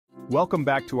Welcome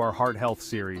back to our Heart Health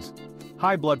series.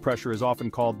 High blood pressure is often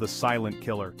called the silent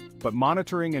killer, but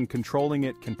monitoring and controlling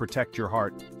it can protect your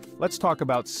heart. Let's talk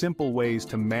about simple ways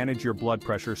to manage your blood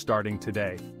pressure starting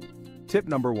today. Tip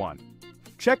number 1.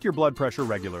 Check your blood pressure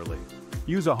regularly.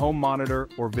 Use a home monitor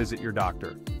or visit your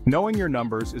doctor. Knowing your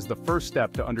numbers is the first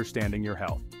step to understanding your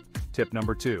health. Tip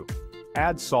number 2.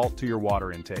 Add salt to your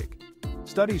water intake.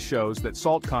 Studies shows that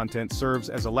salt content serves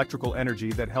as electrical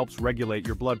energy that helps regulate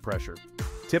your blood pressure.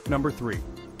 Tip number 3.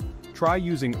 Try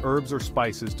using herbs or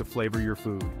spices to flavor your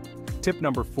food. Tip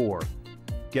number 4.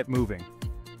 Get moving.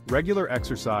 Regular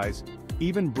exercise,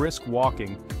 even brisk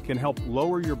walking, can help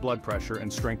lower your blood pressure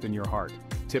and strengthen your heart.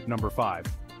 Tip number 5.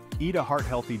 Eat a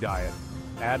heart-healthy diet.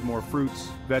 Add more fruits,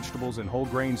 vegetables, and whole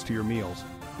grains to your meals,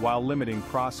 while limiting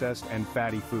processed and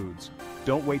fatty foods.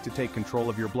 Don't wait to take control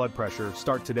of your blood pressure,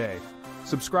 start today.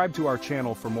 Subscribe to our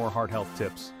channel for more heart health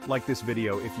tips. Like this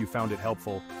video if you found it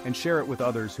helpful, and share it with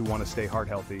others who want to stay heart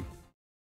healthy.